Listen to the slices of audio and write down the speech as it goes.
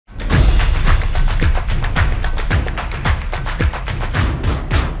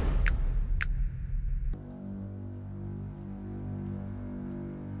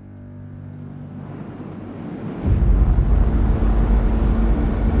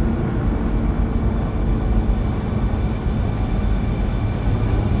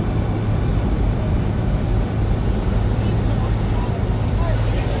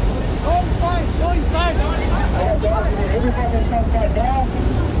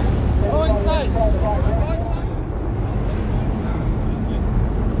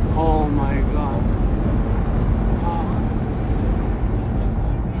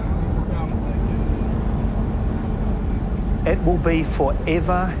will be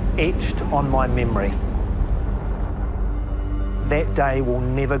forever etched on my memory. That day will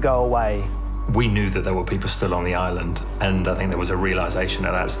never go away. We knew that there were people still on the island, and I think there was a realisation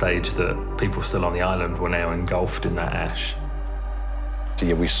at that stage that people still on the island were now engulfed in that ash. So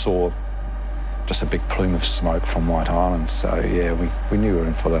yeah, we saw just a big plume of smoke from White Island, so yeah, we knew we were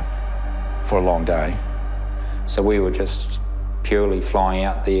in for a long day. So we were just purely flying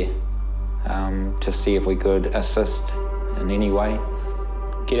out there to see if we could assist in any way.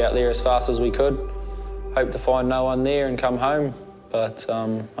 Get out there as fast as we could, hope to find no one there and come home, but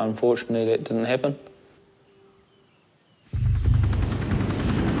unfortunately that didn't happen.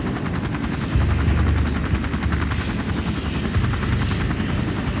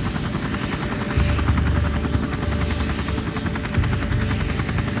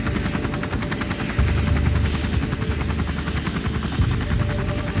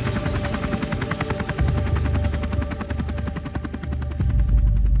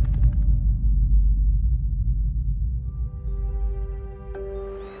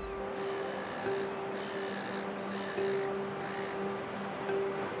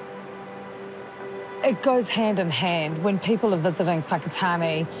 It goes hand in hand. When people are visiting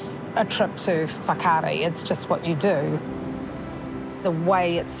Whakatane, a trip to Whakaari, it's just what you do. The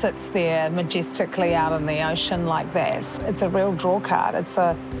way it sits there majestically out in the ocean like that, it's a real draw card. It's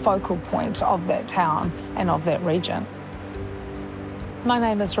a focal point of that town and of that region. My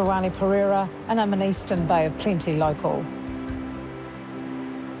name is Rawani Pereira, and I'm an Eastern Bay of Plenty local.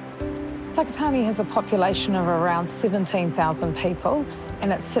 Whakatane has a population of around 17,000 people,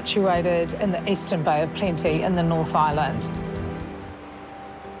 and it's situated in the Eastern Bay of Plenty in the North Island.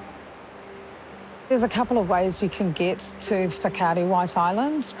 There's a couple of ways you can get to Whakaari White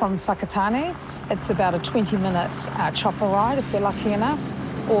Island from Whakatane. It's about a 20-minute chopper ride if you're lucky enough,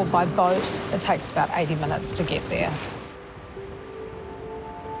 or by boat it takes about 80 minutes to get there.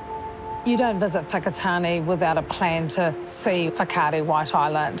 You don't visit Whakatane without a plan to see Whakaari White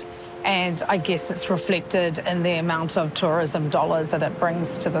Island. And I guess it's reflected in the amount of tourism dollars that it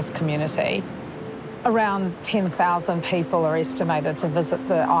brings to this community. Around 10,000 people are estimated to visit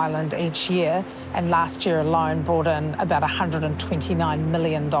the island each year, and last year alone brought in about $129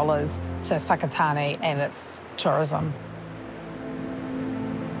 million to Whakatane and its tourism.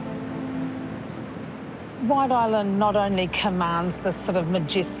 White Island not only commands this sort of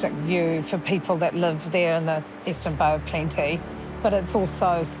majestic view for people that live there in the Eastern Bay of Plenty, but it's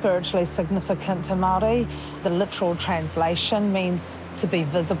also spiritually significant to Māori. The literal translation means to be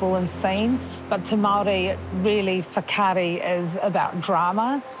visible and seen, but to Māori, really, Whakaari is about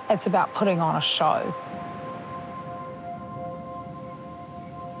drama. It's about putting on a show.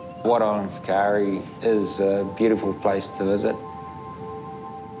 White Island Whakaari is a beautiful place to visit.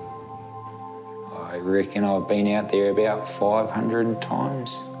 I reckon I've been out there about 500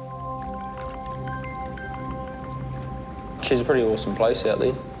 times. It's a pretty awesome place out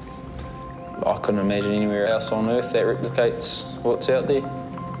there. I couldn't imagine anywhere else on earth that replicates what's out there.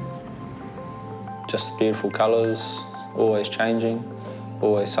 Just beautiful colours, always changing,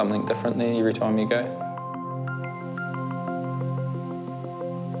 always something different there every time you go.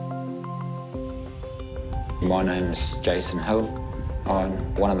 My name's Jason Hill. I'm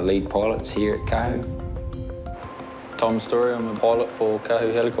one of the lead pilots here at Kahu. Tom Story, I'm a pilot for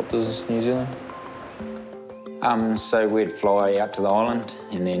Kahu Helicopters New Zealand. So we'd fly out to the island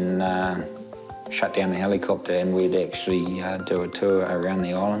and then shut down the helicopter, and we'd actually do a tour around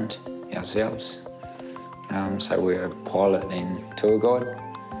the island ourselves. So we're a pilot and tour guide.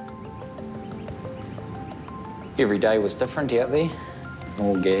 Every day was different out there.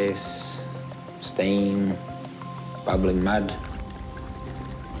 More gas, steam, bubbling mud.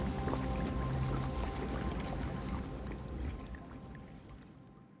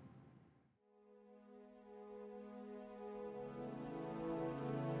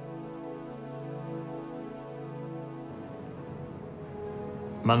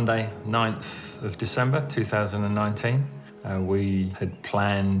 Monday, 9th of December 2019, we had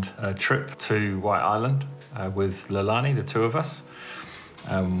planned a trip to White Island with Leilani, the two of us.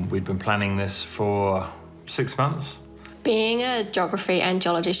 We'd been planning this for 6 months. Being a geography and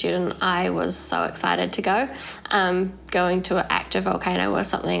geology student, I was so excited to go. Going to an active volcano was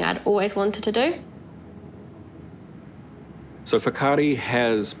something I'd always wanted to do. So Whakaari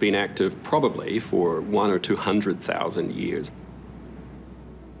has been active probably for 100,000 or 200,000 years.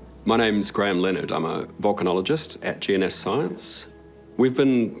 My name's Graham Leonard. I'm a volcanologist at GNS Science. We've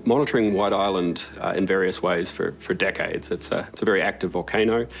been monitoring White Island in various ways for decades. It's a very active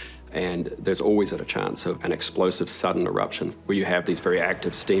volcano, and there's always a chance of an explosive sudden eruption where you have these very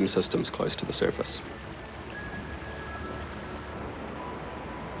active steam systems close to the surface.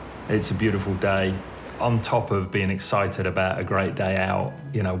 It's a beautiful day. On top of being excited about a great day out,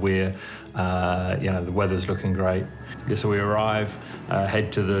 you know, the weather's looking great. So we arrive,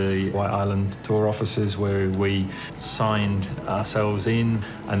 head to the White Island tour offices where we signed ourselves in,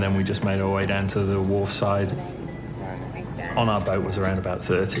 and then we just made our way down to the wharf side. On our boat was around about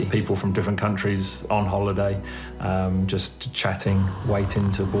 30 people from different countries on holiday, just chatting, waiting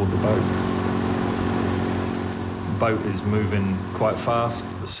to board the boat. The boat is moving quite fast.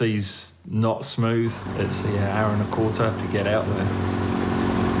 The sea's not smooth. It's an hour and a quarter to get out there.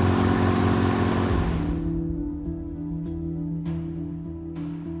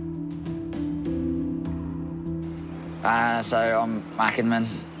 So I'm Mark Inman,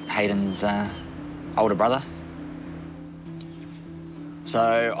 Hayden's older brother.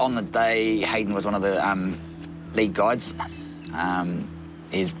 So on the day, Hayden was one of the lead guides.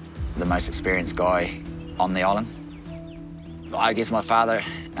 He's the most experienced guy on the island. I guess my father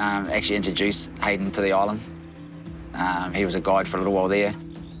actually introduced Hayden to the island. He was a guide for a little while there,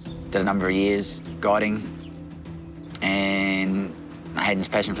 did a number of years guiding, and Hayden's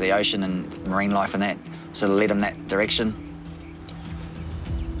passion for the ocean and marine life and that sort of led him that direction.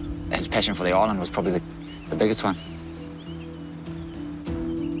 His passion for the island was probably the biggest one.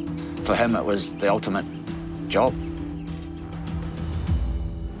 For him, it was the ultimate job.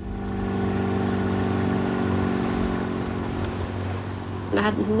 I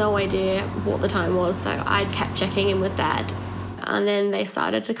had no idea what the time was, so I kept checking in with Dad. And then they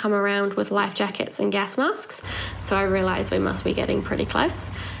started to come around with life jackets and gas masks, so I realised we must be getting pretty close.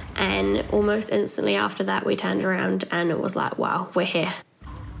 And almost instantly after that, we turned around and it was like, wow, we're here.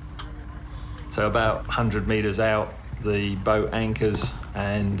 So about 100 metres out, the boat anchors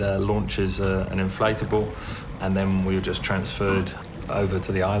and launches an inflatable, and then we were just transferred over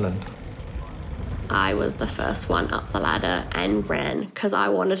to the island. I was the first one up the ladder and ran because I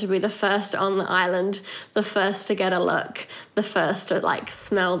wanted to be the first on the island, the first to get a look, the first to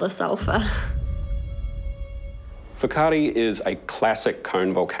smell the sulphur. Whakaari is a classic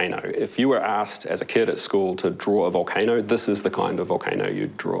cone volcano. If you were asked as a kid at school to draw a volcano, this is the kind of volcano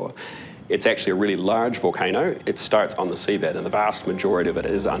you'd draw. It's actually a really large volcano. It starts on the seabed, and the vast majority of it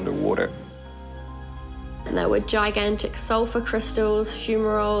is underwater. And there were gigantic sulphur crystals,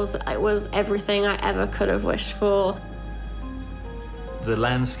 fumaroles. It was everything I ever could have wished for. The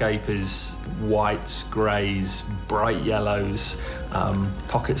landscape is whites, greys, bright yellows,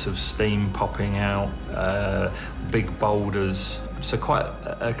 pockets of steam popping out, big boulders. So quite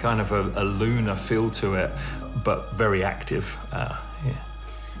a kind of a lunar feel to it, but very active. Yeah.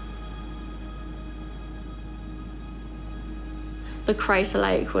 The crater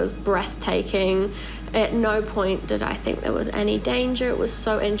lake was breathtaking. At no point did I think there was any danger. It was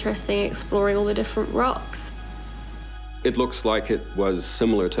so interesting exploring all the different rocks. It looks like it was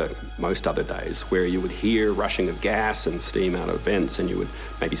similar to most other days, where you would hear rushing of gas and steam out of vents, and you would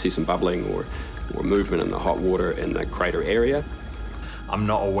maybe see some bubbling or movement in the hot water in the crater area. I'm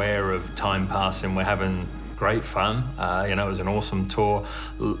not aware of time passing. We're having great fun. It was an awesome tour.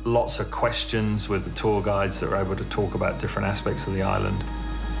 Lots of questions with the tour guides that were able to talk about different aspects of the island.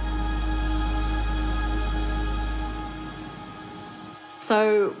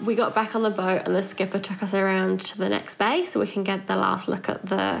 So we got back on the boat and the skipper took us around to the next bay so we can get the last look at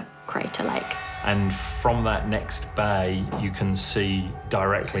the crater lake. And from that next bay, you can see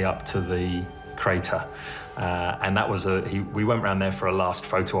directly up to the crater. And that was we went round there for a last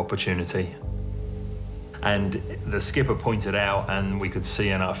photo opportunity. And the skipper pointed out, and we could see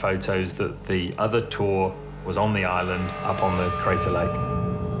in our photos, that the other tour was on the island up on the crater lake.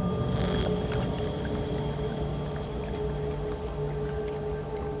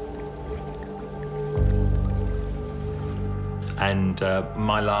 And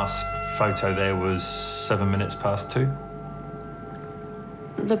my last photo there was 2:07.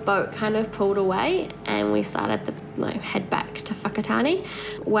 The boat kind of pulled away and we started to head back to Whakatane.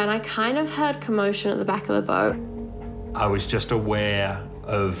 When I kind of heard commotion at the back of the boat, I was just aware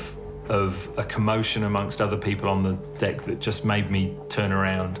of a commotion amongst other people on the deck that just made me turn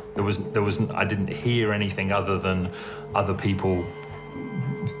around. I didn't hear anything other than other people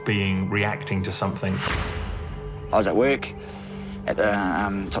reacting to something. I was at work at the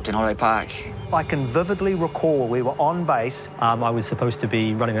Top 10 Holiday Park. I can vividly recall we were on base. I was supposed to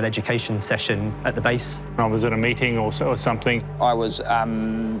be running an education session at the base. I was at a meeting or something. I was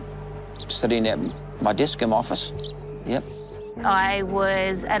sitting at my desk in my office. Yep. I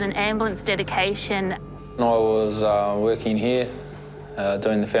was at an ambulance dedication. I was working here,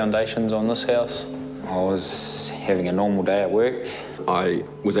 doing the foundations on this house. I was having a normal day at work. I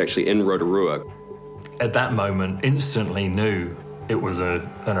was actually in Rotorua. At that moment, instantly knew it was an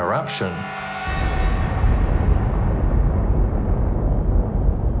eruption.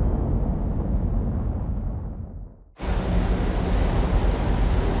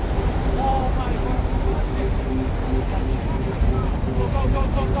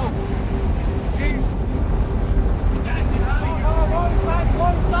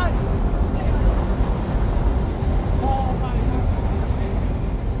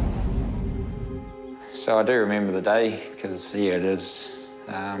 So I do remember the day because, yeah, it is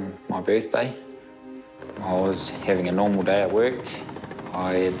my birthday. I was having a normal day at work.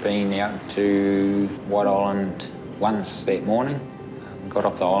 I had been out to White Island once that morning. Got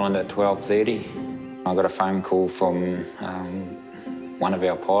off the island at 12:30. I got a phone call from one of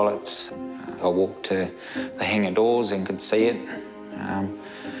our pilots. I walked to the hangar doors and could see it.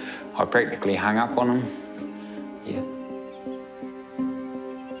 I practically hung up on him. Yeah.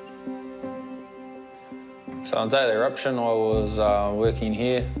 So on the day of the eruption, I was working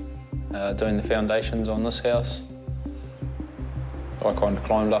here, doing the foundations on this house. I kind of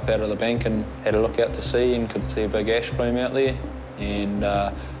climbed up out of the bank and had a look out to sea and could see a big ash plume out there. And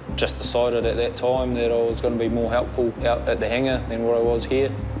just decided at that time that I was going to be more helpful out at the hangar than what I was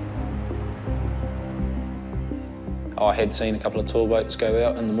here. I had seen a couple of tour boats go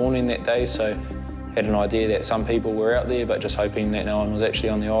out in the morning that day, so had an idea that some people were out there, but just hoping that no one was actually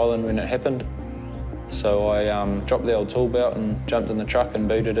on the island when it happened. So I dropped the old tool belt and jumped in the truck and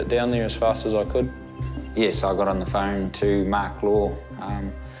booted it down there as fast as I could. Yes, I got on the phone to Mark Law,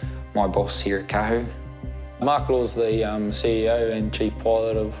 my boss here at Kahu. Mark Law's the CEO and chief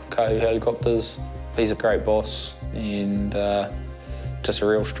pilot of Kahu Helicopters. He's a great boss and just a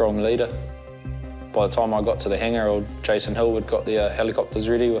real strong leader. By the time I got to the hangar, old Jason Hill had got the helicopters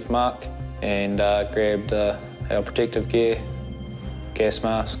ready with Mark and grabbed our protective gear, gas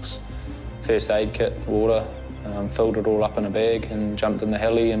masks, first aid kit, water, filled it all up in a bag and jumped in the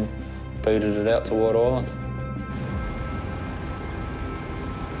heli and booted it out to White Island.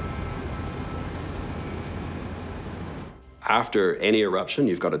 After any eruption,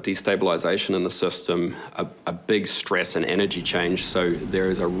 you've got a destabilisation in the system, a big stress and energy change, so there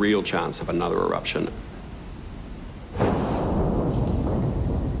is a real chance of another eruption.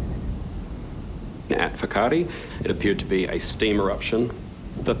 At Whakaari, it appeared to be a steam eruption.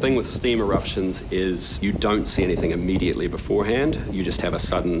 The thing with steam eruptions is you don't see anything immediately beforehand. You just have a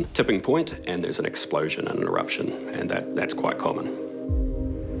sudden tipping point and there's an explosion and an eruption, and that's quite common.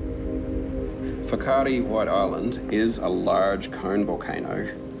 Whakaari White Island is a large cone volcano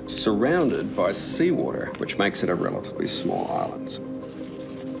surrounded by seawater, which makes it a relatively small island.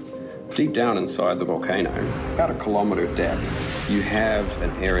 Deep down inside the volcano, about 1 kilometre depth, you have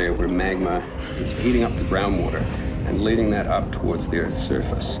an area where magma is heating up the groundwater and leading that up towards the Earth's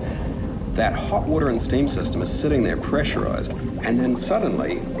surface. That hot water and steam system is sitting there pressurized, and then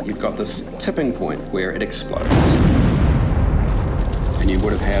suddenly you've got this tipping point where it explodes. And you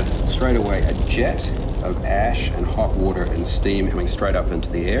would have had straight away a jet of ash and hot water and steam coming straight up into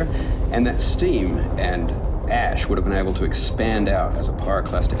the air, and that steam and ash would have been able to expand out as a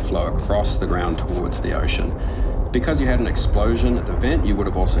pyroclastic flow across the ground towards the ocean. Because you had an explosion at the vent, you would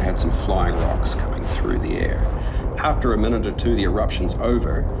have also had some flying rocks coming through the air. After a minute or two, the eruption's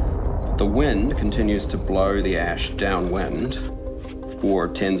over. The wind continues to blow the ash downwind for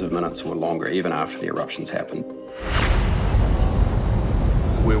tens of minutes or longer, even after the eruption's happened.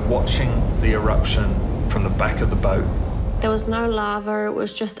 We're watching the eruption from the back of the boat. There was no lava, it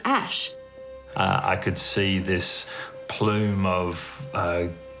was just ash. I could see this plume of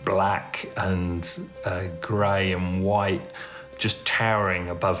black and grey and white just towering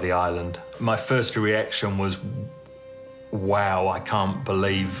above the island. My first reaction was, wow, I can't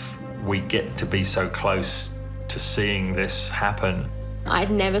believe we get to be so close to seeing this happen. I'd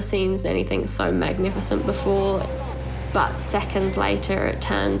never seen anything so magnificent before, but seconds later it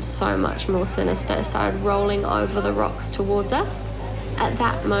turned so much more sinister. It started rolling over the rocks towards us. At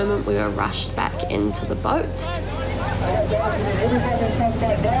that moment, we were rushed back into the boat.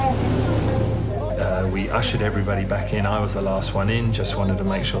 We ushered everybody back in. I was the last one in, just wanted to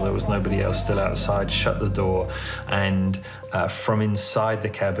make sure there was nobody else still outside, shut the door, and from inside the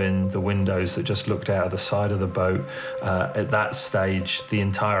cabin, the windows that just looked out of the side of the boat, at that stage, the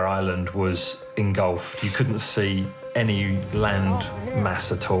entire island was engulfed. You couldn't see any land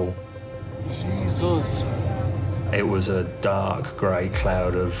mass at all. Jesus. It was a dark grey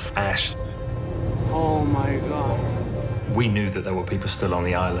cloud of ash. Oh my God. We knew that there were people still on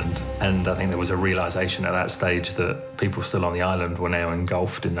the island, and I think there was a realisation at that stage that people still on the island were now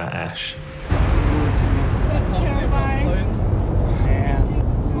engulfed in that ash. That's terrifying. Man,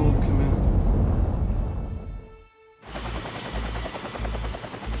 look, man.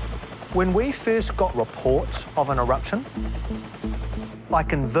 When we first got reports of an eruption, I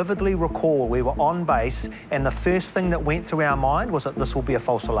can vividly recall we were on base and the first thing that went through our mind was that this will be a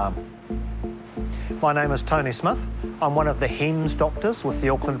false alarm. My name is Tony Smith. I'm one of the HEMS doctors with the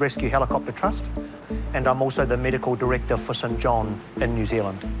Auckland Rescue Helicopter Trust, and I'm also the medical director for St John in New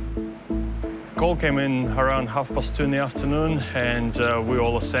Zealand. Call came in around 2:30 in the afternoon, and we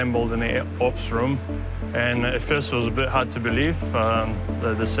all assembled in the ops room. And at first it was a bit hard to believe.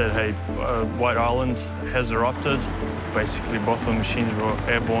 They said, hey, White Island has erupted. Basically, both of the machines were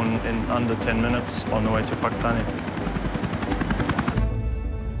airborne in under 10 minutes on the way to Whakatane.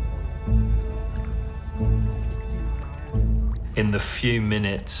 In the few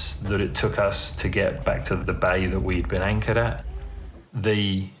minutes that it took us to get back to the bay that we'd been anchored at,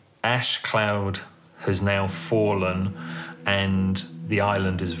 the ash cloud has now fallen and the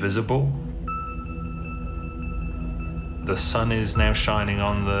island is visible. The sun is now shining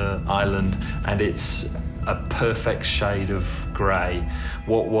on the island and it's a perfect shade of grey.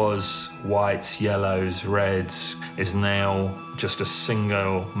 What was whites, yellows, reds is now just a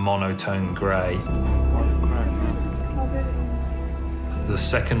single monotone grey. The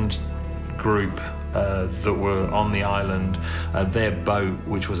second group that were on the island, their boat,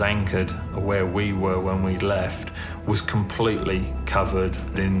 which was anchored where we were when we left, was completely covered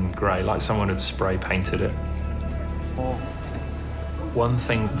in grey, like someone had spray painted it. One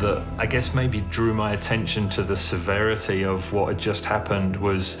thing that I guess maybe drew my attention to the severity of what had just happened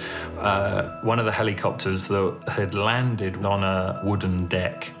was one of the helicopters that had landed on a wooden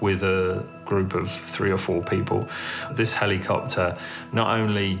deck with a group of 3 or 4 people. This helicopter, not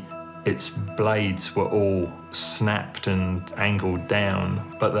only its blades were all snapped and angled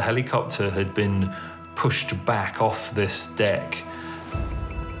down, but the helicopter had been pushed back off this deck.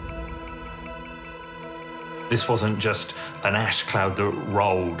 This wasn't just an ash cloud that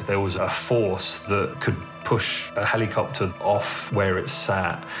rolled. There was a force that could push a helicopter off where it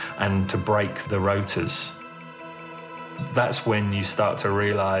sat and to break the rotors. That's when you start to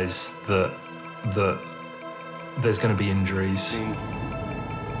realise that there's going to be injuries.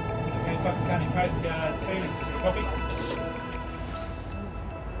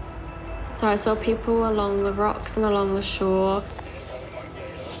 So I saw people along the rocks and along the shore,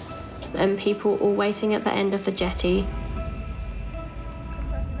 and people all waiting at the end of the jetty.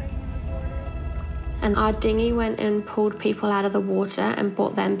 And our dinghy went and pulled people out of the water and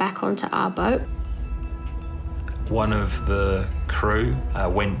brought them back onto our boat. One of the crew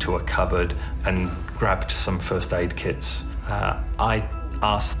went to a cupboard and grabbed some first aid kits. I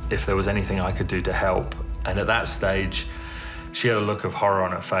asked if there was anything I could do to help, and at that stage she had a look of horror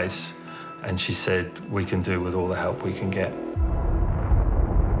on her face and she said, "We can do with all the help we can get."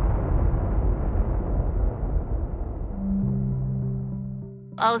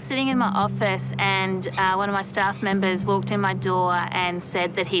 I was sitting in my office and one of my staff members walked in my door and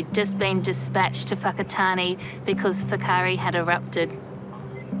said that he'd just been dispatched to Whakatane because Whakari had erupted.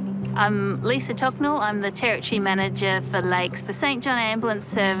 I'm Lisa Tocknell. I'm the Territory Manager for Lakes for St John Ambulance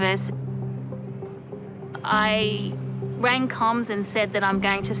Service. I rang comms and said that I'm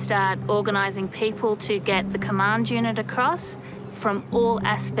going to start organising people to get the command unit across from all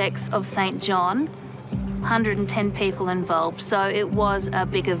aspects of St John. 110 people involved, so it was a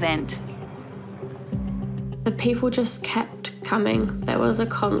big event. The people just kept coming. There was a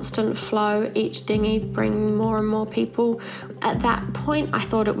constant flow, each dinghy bringing more and more people. At that point, I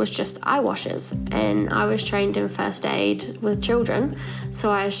thought it was just eye washes, and I was trained in first aid with children,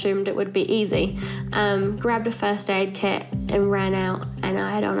 so I assumed it would be easy. Grabbed a first aid kit and ran out, and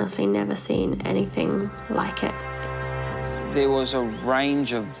I had honestly never seen anything like it. There was a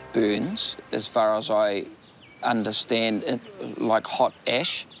range of burns, as far as I understand, like hot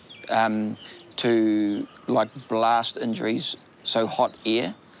ash, to like blast injuries, so hot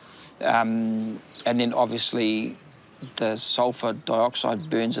air. And then obviously the sulphur dioxide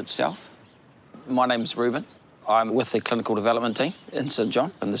burns itself. My name's Ruben. I'm with the clinical development team in St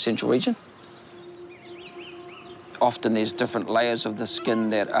John in the central region. Often there's different layers of the skin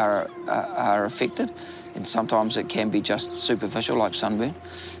that are affected, and sometimes it can be just superficial, like sunburn,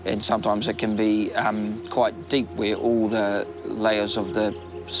 and sometimes it can be quite deep, where all the layers of the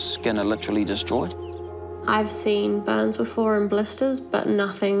skin are literally destroyed. I've seen burns before and blisters, but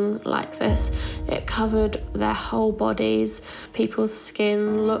nothing like this. It covered their whole bodies. People's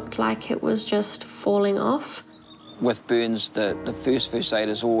skin looked like it was just falling off. With burns, the first aid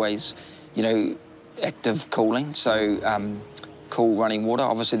is always, you know, active cooling, so cool running water.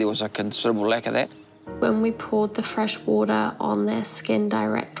 Obviously there was a considerable lack of that. When we poured the fresh water on their skin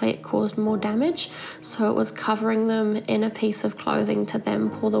directly, it caused more damage. So it was covering them in a piece of clothing to then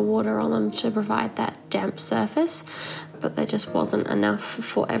pour the water on them to provide that damp surface. But there just wasn't enough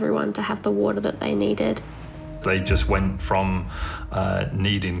for everyone to have the water that they needed. They just went from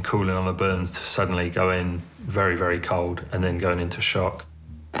needing cooling on the burns to suddenly going very, very cold and then going into shock.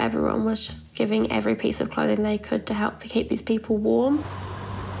 Everyone was just giving every piece of clothing they could to help keep these people warm.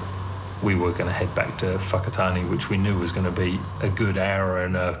 We were going to head back to Whakatane, which we knew was going to be a good hour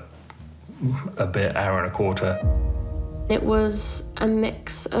and a quarter. It was a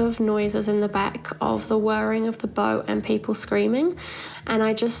mix of noises in the back of the whirring of the boat and people screaming. And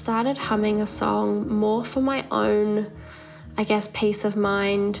I just started humming a song more for my own, I guess, peace of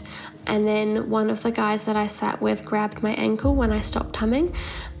mind. And then one of the guys that I sat with grabbed my ankle when I stopped humming,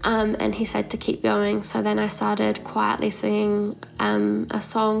 and he said to keep going. So then I started quietly singing a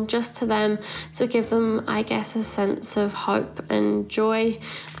song just to them to give them, I guess, a sense of hope and joy,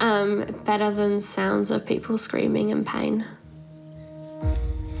 better than sounds of people screaming in pain.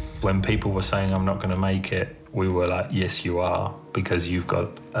 When people were saying, "I'm not going to make it," we were like, yes, you are, because you've got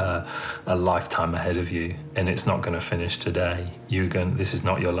a lifetime ahead of you, and it's not going to finish today. This is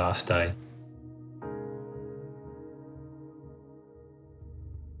not your last day.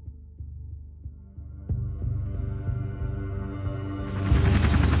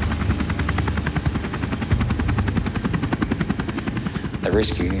 The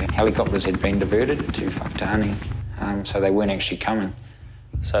rescue helicopters had been diverted to Whakatane, so they weren't actually coming.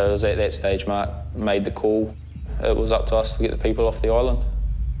 So it was at that stage Mark made the call. It was up to us to get the people off the island.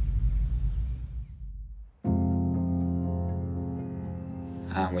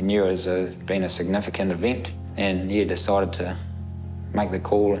 We knew it was been a significant event, and decided to make the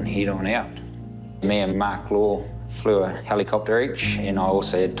call and head on out. Me and Mark Law flew a helicopter each, and I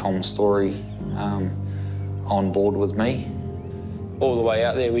also had Tom Story on board with me. All the way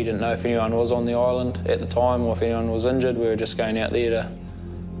out there, we didn't know if anyone was on the island at the time or if anyone was injured. We were just going out there to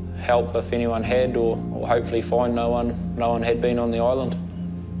help if anyone had, or hopefully find no one had been on the island.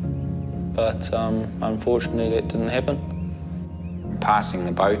 But unfortunately that didn't happen. Passing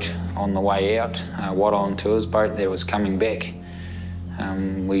the boat on the way out, Waddle and Tour's boat that was coming back,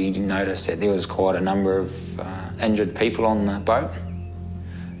 we noticed that there was quite a number of injured people on the boat.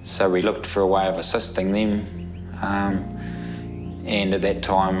 So we looked for a way of assisting them. And at that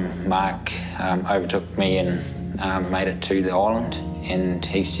time, Mark overtook me and made it to the island, and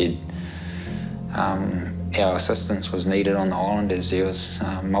he said our assistance was needed on the island as there was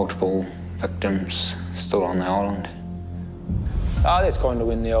multiple victims still on the island. That's kind of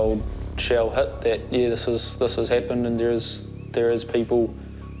when the old shell hit that, yeah, this has happened and there is people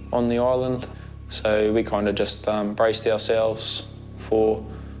on the island. So we kind of just braced ourselves for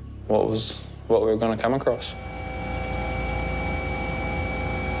what we were going to come across.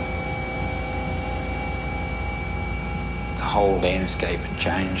 The whole landscape had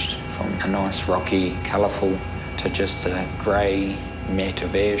changed from a nice rocky, colourful to just a grey mat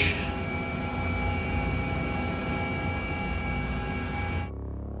of ash.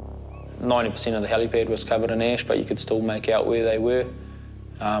 "90% of the helipad was covered in ash, but you could still make out where they were.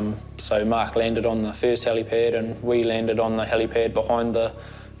 So Mark landed on the first helipad and we landed on the helipad behind the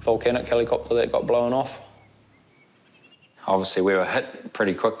Volcanic helicopter that got blown off. Obviously we were hit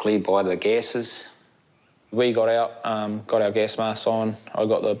pretty quickly by the gases. We got out, got our gas masks on. I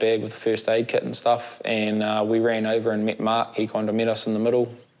got the bag with the first aid kit and stuff, and we ran over and met Mark. He kind of met us in the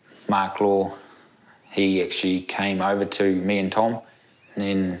middle. Mark Law, he actually came over to me and Tom and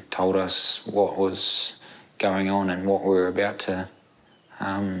then told us what was going on and what we were about to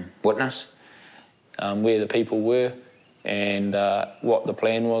witness. Where the people were and what the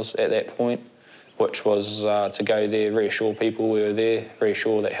plan was at that point, which was to go there, reassure people we were there,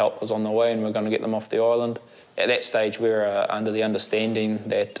 reassure that help was on the way and we're going to get them off the island. At that stage, we were under the understanding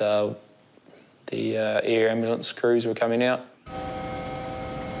that the air ambulance crews were coming out.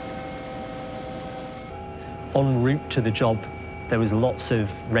 En route to the job, there was lots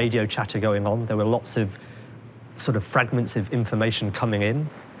of radio chatter going on. There were lots of sort of fragments of information coming in.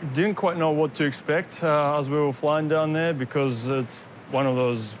 Didn't quite know what to expect as we were flying down there, because it's one of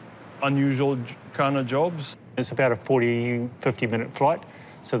those unusual kind of jobs. It's about a 50-minute flight,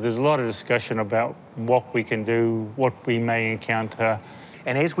 so there's a lot of discussion about what we can do, what we may encounter.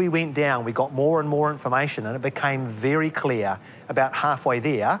 And as we went down, we got more and more information, and it became very clear about halfway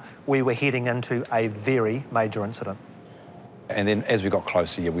there, we were heading into a very major incident. And then as we got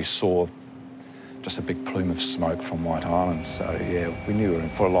closer, we saw just a big plume of smoke from White Island. So, we knew we were in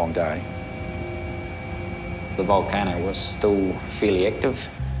for a long day. The volcano was still fairly active.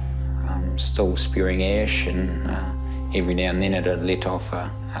 still spewing ash, and every now and then it'd let off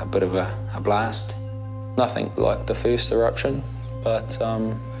a bit of a blast. Nothing like the first eruption, but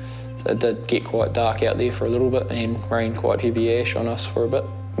it did get quite dark out there for a little bit and rained quite heavy ash on us for a bit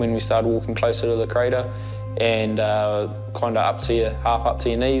when we started walking closer to the crater, and kind of half up to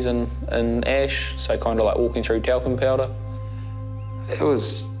your knees in ash, so kind of like walking through talcum powder. It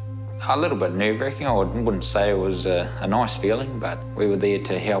was a little bit nerve-wracking. I wouldn't say it was a nice feeling, but we were there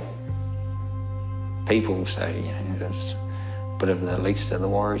to help people, so you know, it was a bit of the least of the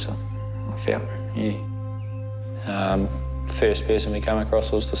worries I felt, yeah. First person we came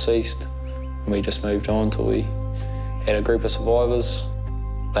across was deceased. We just moved on till we had a group of survivors.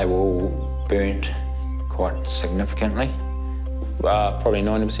 They were all burnt quite significantly. Probably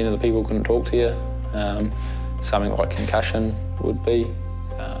 90% of the people couldn't talk to you. Something like concussion would be.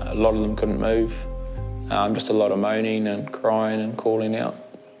 A lot of them couldn't move. Just a lot of moaning and crying and calling out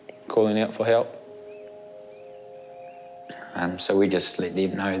for help. So we just let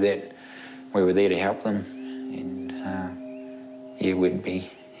them know that we were there to help them, and yeah, we'd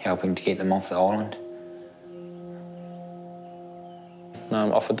be helping to get them off the island.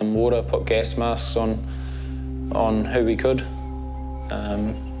 Offered them water, put gas masks on who we could,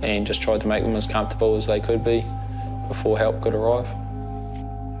 and just tried to make them as comfortable as they could be before help could arrive.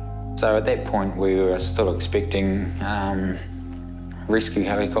 So at that point we were still expecting rescue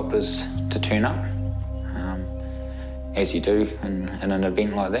helicopters to turn up, as you do in an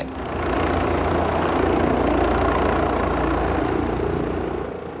event like that.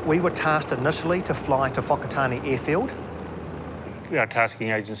 We were tasked initially to fly to Whakatane airfield. Our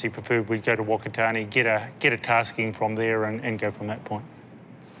tasking agency preferred we'd go to Wakatani, get a tasking from there and go from that point.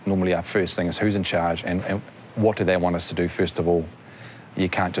 Normally our first thing is who's in charge and what do they want us to do first of all. You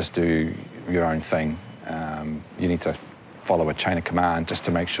can't just do your own thing. You need to follow a chain of command just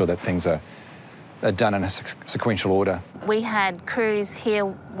to make sure that things are done in a sequential order. We had crews here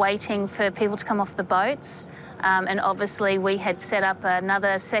waiting for people to come off the boats, and obviously we had set up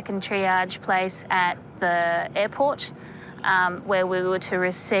another second triage place at the airport where we were to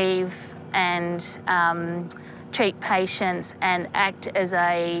receive and treat patients and act as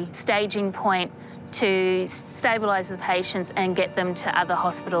a staging point to stabilise the patients and get them to other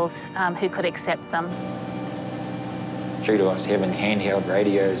hospitals who could accept them. Due to us having handheld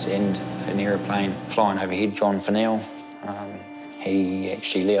radios and an aeroplane flying overhead, John Fennell, he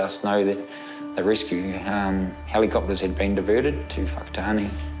actually let us know that the rescue helicopters had been diverted to Whakatane,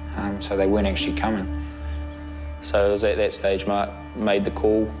 so they weren't actually coming. So it was at that stage Mark made the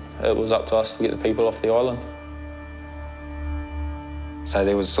call. It was up to us to get the people off the island. So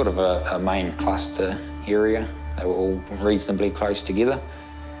there was sort of a main cluster area. They were all reasonably close together.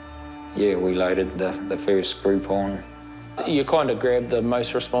 Yeah, we loaded the first group on. You kind of grabbed the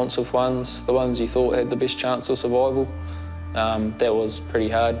most responsive ones, the ones you thought had the best chance of survival. That was pretty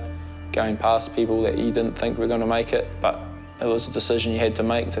hard, going past people that you didn't think were going to make it, but it was a decision you had to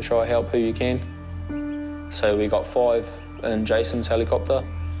make to try to help who you can. So we got 5 in Jason's helicopter.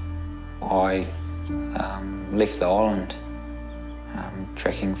 I left the island,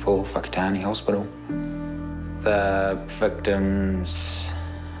 tracking for Whakatane Hospital. The victims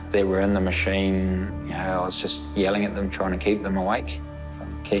that were in the machine, you know, I was just yelling at them, trying to keep them awake,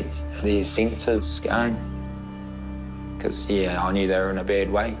 keep their senses going, because, yeah, I knew they were in a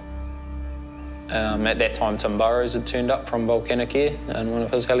bad way. At that time, Tim Burrows had turned up from Volcanic in one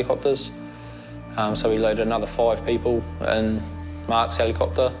of his helicopters. So we loaded another 5 people in Mark's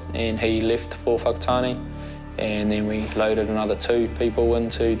helicopter, and he left for Whakatane. And then we loaded another 2 people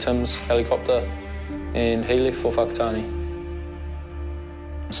into Tim's helicopter, and he left for Whakatane.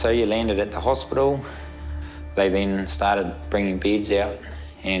 So you landed at the hospital. They then started bringing beds out,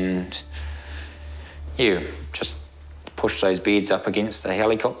 and you just pushed those beds up against the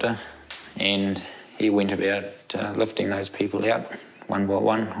helicopter, and he went about lifting those people out one by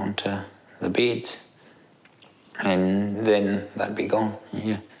one onto the beds, and then they'd be gone,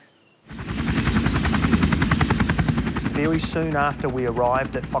 yeah. Very soon after we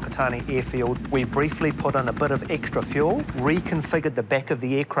arrived at Whakatane airfield, we briefly put in a bit of extra fuel, reconfigured the back of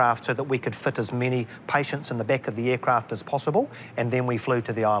the aircraft so that we could fit as many patients in the back of the aircraft as possible, and then we flew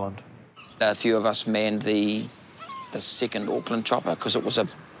to the island. A few of us manned the second Auckland chopper because it was a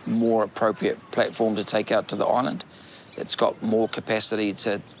more appropriate platform to take out to the island. It's got more capacity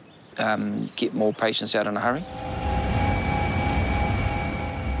to get more patients out in a hurry.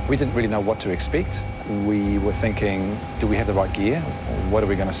 We didn't really know what to expect. We were thinking, do we have the right gear? What are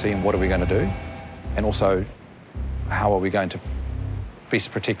we going to see and what are we going to do? And also, how are we going to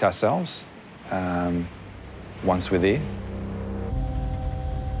best protect ourselves once we're there?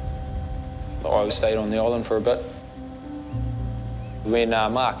 I stayed on the island for a bit. When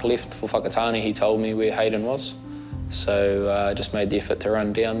Mark left for Whakatane, he told me where Hayden was. So I just made the effort to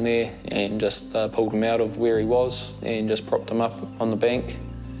run down there and just pulled him out of where he was and just propped him up on the bank.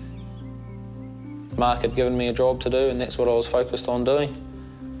 Mark had given me a job to do, and that's what I was focused on doing.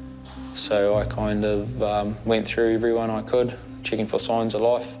 So I kind of went through everyone I could, checking for signs of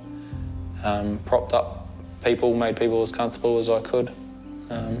life, propped up people, made people as comfortable as I could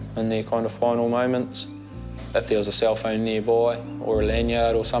in their kind of final moments. If there was a cell phone nearby or a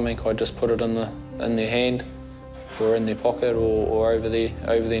lanyard or something, I'd just put it in their hand or in their pocket or over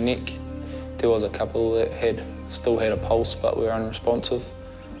their neck. There was a couple that still had a pulse but were unresponsive,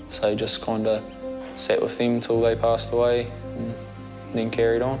 so just kind of sat with them till they passed away and then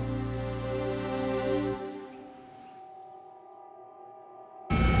carried on.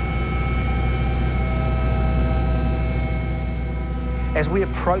 As we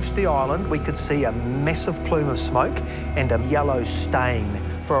approached the island, we could see a massive plume of smoke and a yellow stain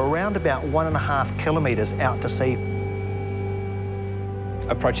for around about 1.5 kilometres out to sea.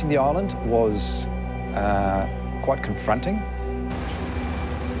 Approaching the island was quite confronting.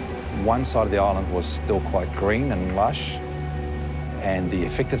 One side of the island was still quite green and lush, and the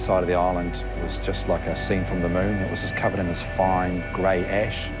affected side of the island was just like a scene from the moon. It was just covered in this fine grey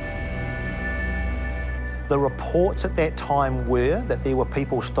ash. The reports at that time were that there were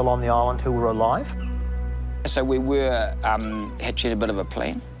people still on the island who were alive. So we were hatching a bit of a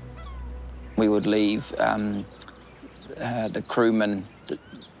plan. We would leave the crewman,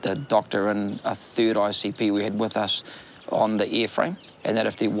 the doctor and a third ICP we had with us on the airframe, and that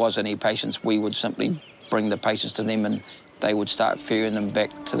if there was any patients, we would simply bring the patients to them and they would start ferrying them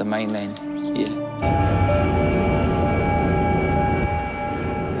back to the mainland.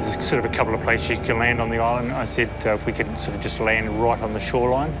 There's sort of a couple of places you can land on the island. I said if we could sort of just land right on the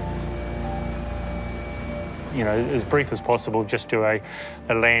shoreline. You know, as brief as possible, just do a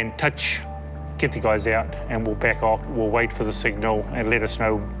land touch, get the guys out, and we'll back off. We'll wait for the signal and let us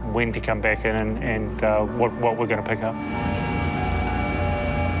know when to come back in and what we're going to pick up.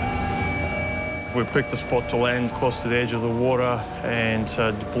 We picked a spot to land close to the edge of the water and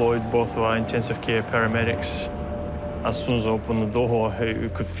deployed both of our intensive care paramedics. As soon as I opened the door, we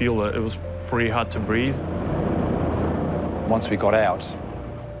could feel that it was pretty hard to breathe. Once we got out,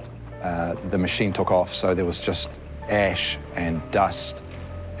 the machine took off, so there was just ash and dust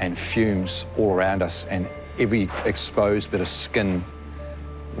and fumes all around us, and every exposed bit of skin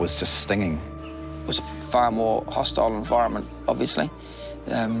was just stinging. It was a far more hostile environment, obviously,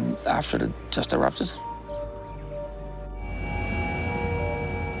 after it had just erupted.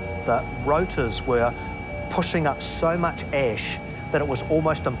 The rotors were pushing up so much ash that it was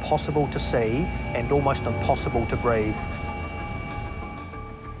almost impossible to see and almost impossible to breathe.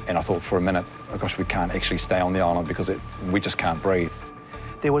 And I thought for a minute, oh gosh, we can't actually stay on the island because we just can't breathe.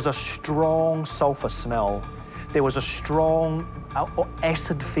 There was a strong sulphur smell. There was a strong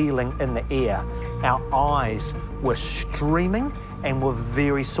acid feeling in the air. Our eyes were streaming and were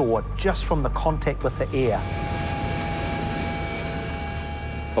very sore just from the contact with the air.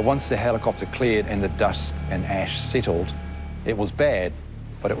 But once the helicopter cleared and the dust and ash settled, it was bad,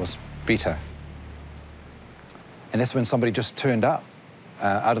 but it was better. And that's when somebody just turned up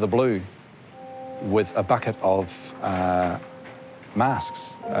out of the blue with a bucket of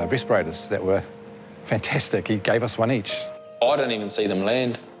masks, respirators that were fantastic. He gave us one each. I didn't even see them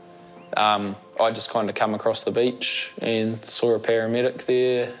land. I just kind of come across the beach and saw a paramedic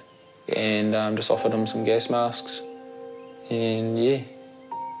there and just offered him some gas masks. And yeah.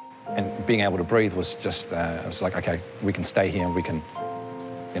 And being able to breathe was just, it was like, okay, we can stay here and we can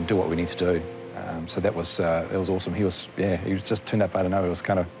do what we need to do. So that was awesome. He was just turned up out of nowhere. It was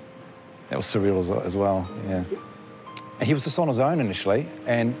kind of, that was surreal as well, yeah. And he was just on his own initially,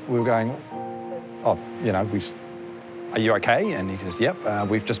 and we were going, oh, you know, are you okay? And he goes, yep,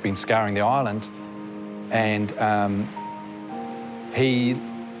 we've just been scouring the island. And he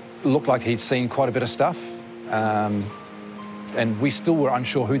looked like he'd seen quite a bit of stuff. And we still were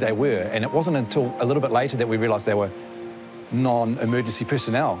unsure who they were. And it wasn't until a little bit later that we realised they were non-emergency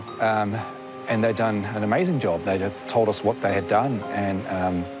personnel. And they'd done an amazing job. They'd told us what they had done,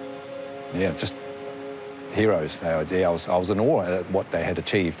 and yeah, just heroes. They were, yeah, I was in awe at what they had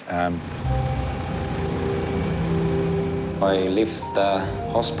achieved. I left the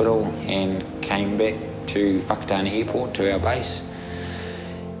hospital and came back to Whakatane Airport, to our base.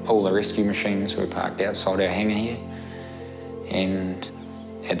 All the rescue machines were parked outside our hangar here. And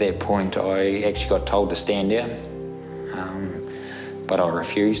at that point, I actually got told to stand down, but I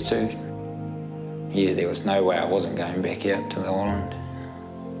refused to. Yeah, there was no way I wasn't going back out to the island.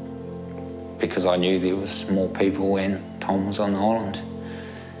 because I knew there was more people when Tom was on the island.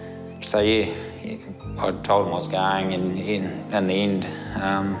 So yeah, I told him I was going, and in the end,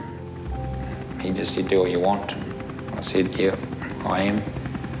 he just said, do what you want. And I said, yeah, I am.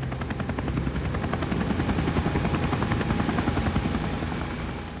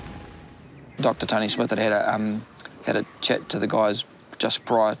 Dr. Tony Smith had a chat to the guys just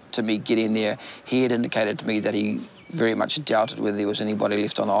prior to me getting there. He had indicated to me that he very much doubted whether there was anybody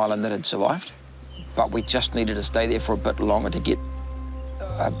left on the island that had survived. But we just needed to stay there for a bit longer to get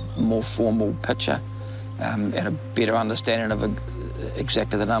a more formal picture and a better understanding of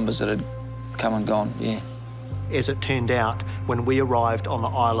exactly the numbers that had come and gone, yeah. As it turned out, when we arrived on the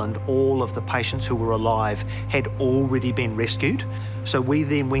island, all of the patients who were alive had already been rescued. So we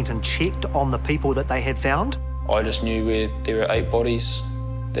then went and checked on the people that they had found. I just knew there were 8 bodies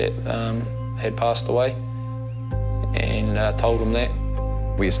that had passed away, and told them that.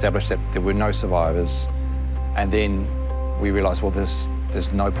 We established that there were no survivors, and then we realised, well, there's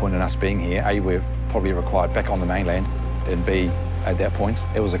no point in us being here. A, we're probably required back on the mainland, and B, at that point,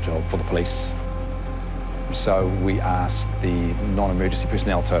 it was a job for the police. So we asked the non-emergency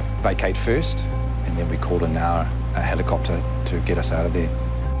personnel to vacate first, and then we called in a helicopter to get us out of there.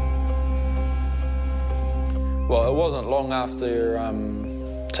 Well, it wasn't long after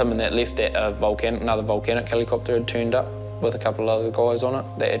Tim and that left that another Volcanic helicopter had turned up with a couple of other guys on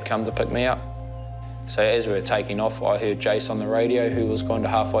it that had come to pick me up. So as we were taking off, I heard Jace on the radio, who was kind of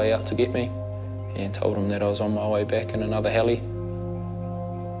halfway out to get me, and told him that I was on my way back in another heli.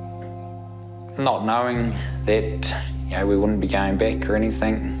 Not knowing that we wouldn't be going back or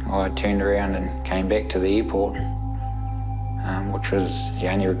anything, I turned around and came back to the airport, which was the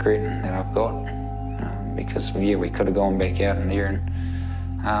only regret that I've got. Because we could have gone back out in there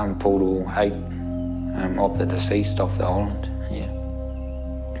and pulled all 8 of the deceased off the island, yeah.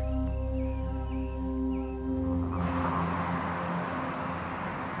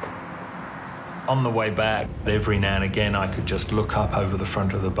 On the way back, every now and again, I could just look up over the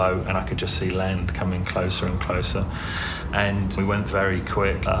front of the boat and I could just see land coming closer and closer. And we went very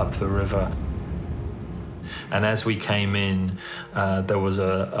quick up the river. And as we came in, there was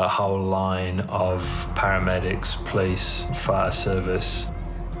a whole line of paramedics, police, fire service,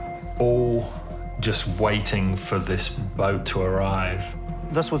 all just waiting for this boat to arrive.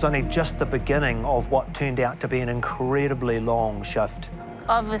 This was only just the beginning of what turned out to be an incredibly long shift.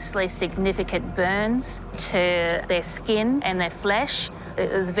 Obviously significant burns to their skin and their flesh.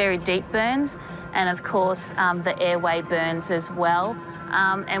 It was very deep burns, and of course the airway burns as well.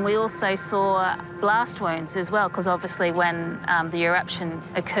 And we also saw blast wounds as well, because obviously when the eruption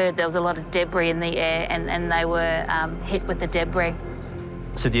occurred, there was a lot of debris in the air, and they were hit with the debris.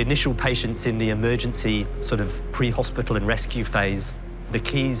 So the initial patients in the emergency sort of pre-hospital and rescue phase, the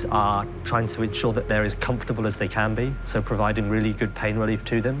keys are trying to ensure that they're as comfortable as they can be, so providing really good pain relief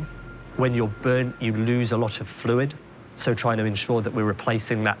to them. When you're burnt, you lose a lot of fluid, so trying to ensure that we're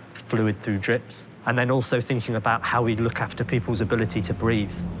replacing that fluid through drips. And then also thinking about how we look after people's ability to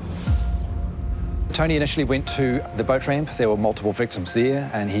breathe. Tony initially went to the boat ramp. There were multiple victims there,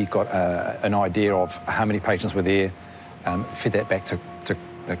 and he got an idea of how many patients were there, fed that back to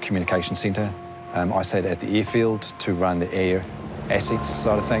the communication centre. I sat at the airfield to run the air assets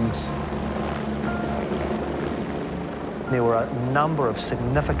side of things. There were a number of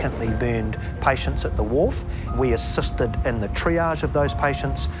significantly burned patients at the wharf. We assisted in the triage of those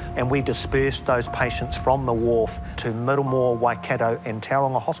patients, and we dispersed those patients from the wharf to Middlemore, Waikato and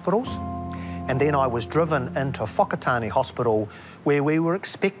Tauranga hospitals. And then I was driven into Whakatane Hospital, where we were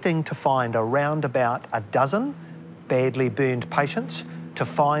expecting to find around about a dozen badly burned patients, to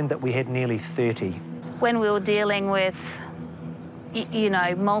find that we had nearly 30. When we were dealing with,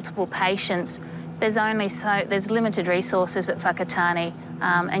 multiple patients, there's limited resources at Whakatane,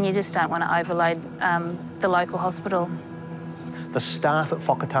 and you just don't want to overload the local hospital. The staff at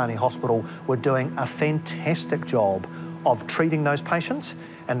Whakatane Hospital were doing a fantastic job of treating those patients,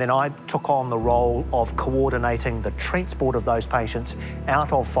 and then I took on the role of coordinating the transport of those patients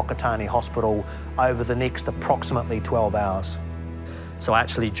out of Whakatane Hospital over the next approximately 12 hours. So I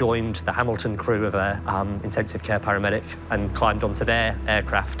actually joined the Hamilton crew of an intensive care paramedic and climbed onto their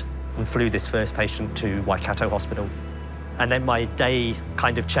aircraft and flew this first patient to Waikato Hospital. And then my day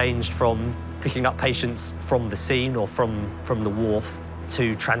kind of changed from picking up patients from the scene or from the wharf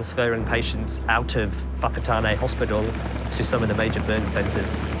to transferring patients out of Whakatane Hospital to some of the major burn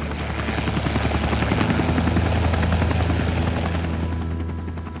centres.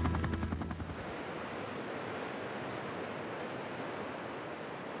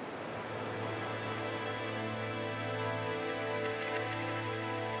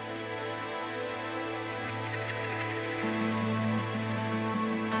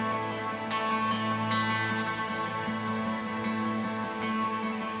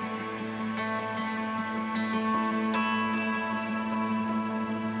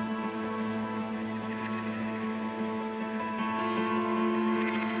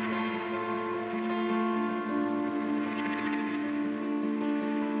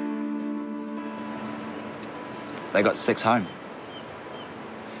 they got 6 home.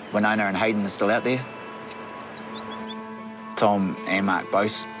 Winona and Hayden are still out there. Tom and Mark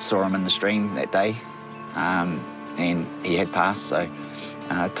both saw him in the stream that day, and he had passed, so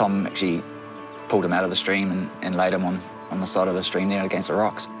Tom actually pulled him out of the stream and laid him on the side of the stream there against the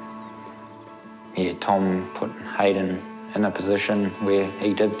rocks. Yeah, Tom put Hayden in a position where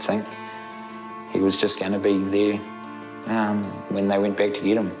he did think he was just going to be there when they went back to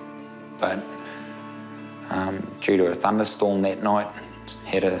get him. But due to a thunderstorm that night,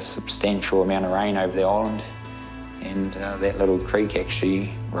 had a substantial amount of rain over the island, and that little creek actually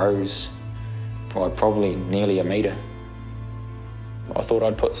rose by probably nearly a metre. I thought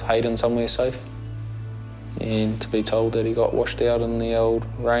I'd put Hayden somewhere safe, and to be told that he got washed out in the old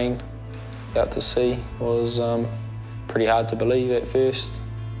rain out to sea was pretty hard to believe at first.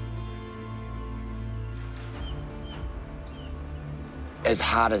 As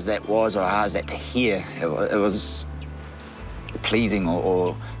hard as that was, or hard as that to hear, it was pleasing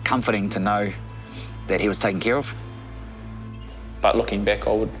or comforting to know that he was taken care of. But looking back,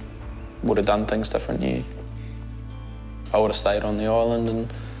 I would have done things different, yeah. I would have stayed on the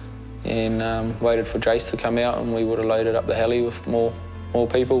island and waited for Jace to come out, and we would have loaded up the heli with more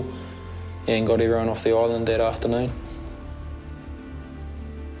people, yeah, and got everyone off the island that afternoon.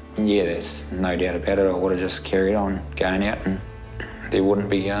 Yeah, there's no doubt about it. I would have just carried on going out, and there wouldn't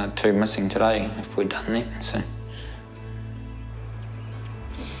be 2 missing today if we'd done that. So,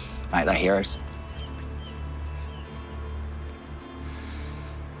 mate, they're heroes.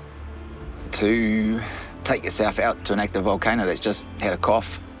 To take yourself out to an active volcano that's just had a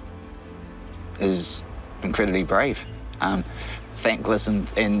cough is incredibly brave. Thankless and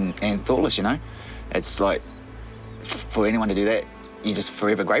thoughtless, you know. It's like, for anyone to do that, you're just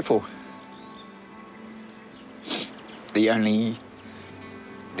forever grateful. The only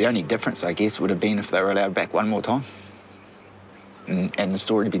difference, I guess, would have been if they were allowed back one more time, and the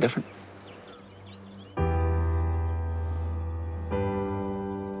story would be different.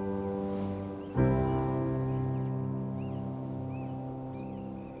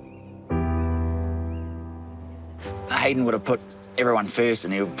 Hayden would have put everyone first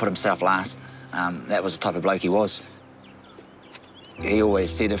and he would put himself last. That was the type of bloke he was. He always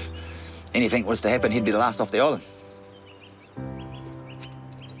said if anything was to happen, he'd be the last off the island.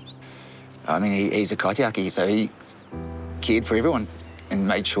 I mean, he's a kaitiaki, so he cared for everyone and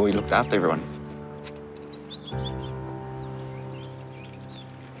made sure he looked after everyone.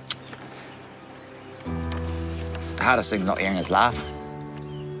 The hardest thing's not hearing his laugh.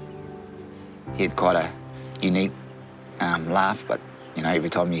 He had quite a unique laugh, but you know, every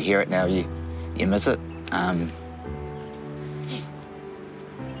time you hear it now, you miss it.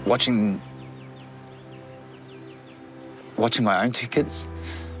 Watching my own 2 kids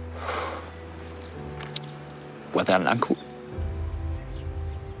without an uncle,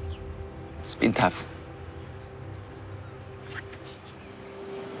 it's been tough.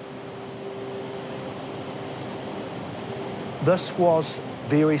 This was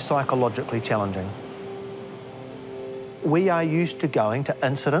very psychologically challenging. We are used to going to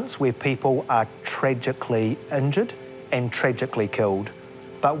incidents where people are tragically injured and tragically killed,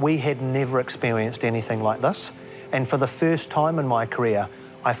 but we had never experienced anything like this. And for the first time in my career,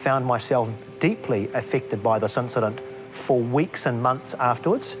 I found myself deeply affected by this incident for weeks and months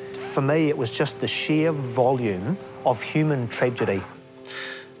afterwards. For me, it was just the sheer volume of human tragedy.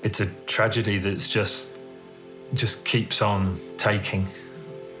 It's a tragedy that's just keeps on taking.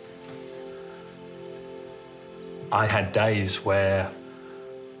 I had days where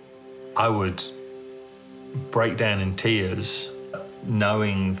I would break down in tears,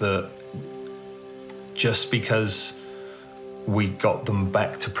 knowing that just because we got them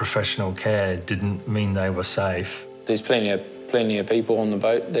back to professional care didn't mean they were safe. There's plenty of people on the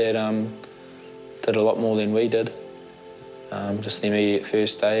boat that did a lot more than we did. Just the immediate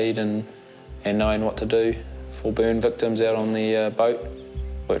first aid and knowing what to do for burn victims out on the boat,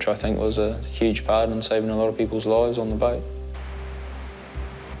 which I think was a huge part in saving a lot of people's lives on the boat.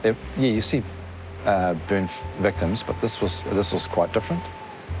 Yeah, you see burn victims, but this was quite different.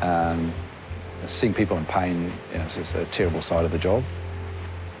 Seeing people in pain, you know, is a terrible side of the job.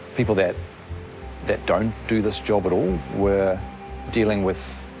 People that don't do this job at all were dealing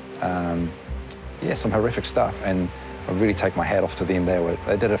with some horrific stuff, and I really take my hat off to them.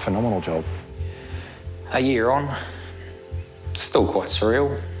 They did a phenomenal job. A year on, still quite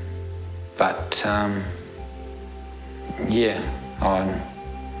surreal, but yeah, I'm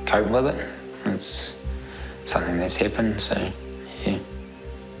coping with it. It's something that's happened, so yeah.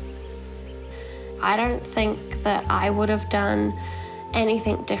 I don't think that I would have done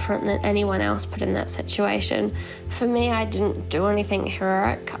anything different than anyone else put in that situation. For me, I didn't do anything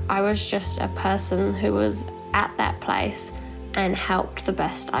heroic. I was just a person who was at that place and helped the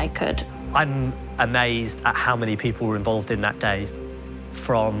best I could. I'm amazed at how many people were involved in that day,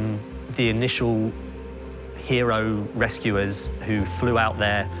 from the initial hero rescuers who flew out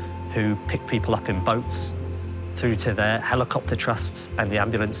there, who picked people up in boats, through to the helicopter trusts and the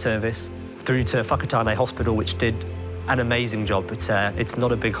ambulance service, through to Whakatane Hospital, which did an amazing job. It's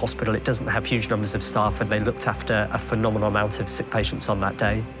not a big hospital, it doesn't have huge numbers of staff, and they looked after a phenomenal amount of sick patients on that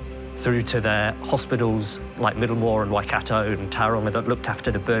day. Through to the hospitals like Middlemore and Waikato and Tauranga that looked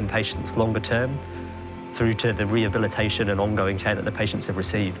after the burn patients longer term, through to the rehabilitation and ongoing care that the patients have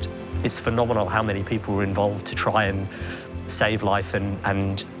received. It's phenomenal how many people were involved to try and save life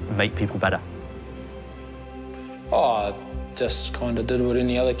and make people better. Oh, I just kind of did what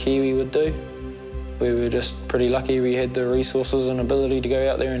any other Kiwi would do. We were just pretty lucky we had the resources and ability to go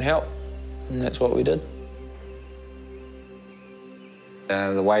out there and help, and that's what we did.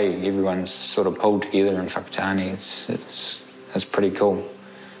 The way everyone's sort of pulled together in Whakatane, it's pretty cool.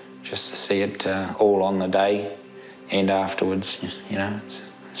 Just to see it all on the day and afterwards, you know,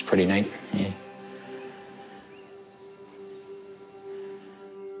 it's pretty neat, yeah.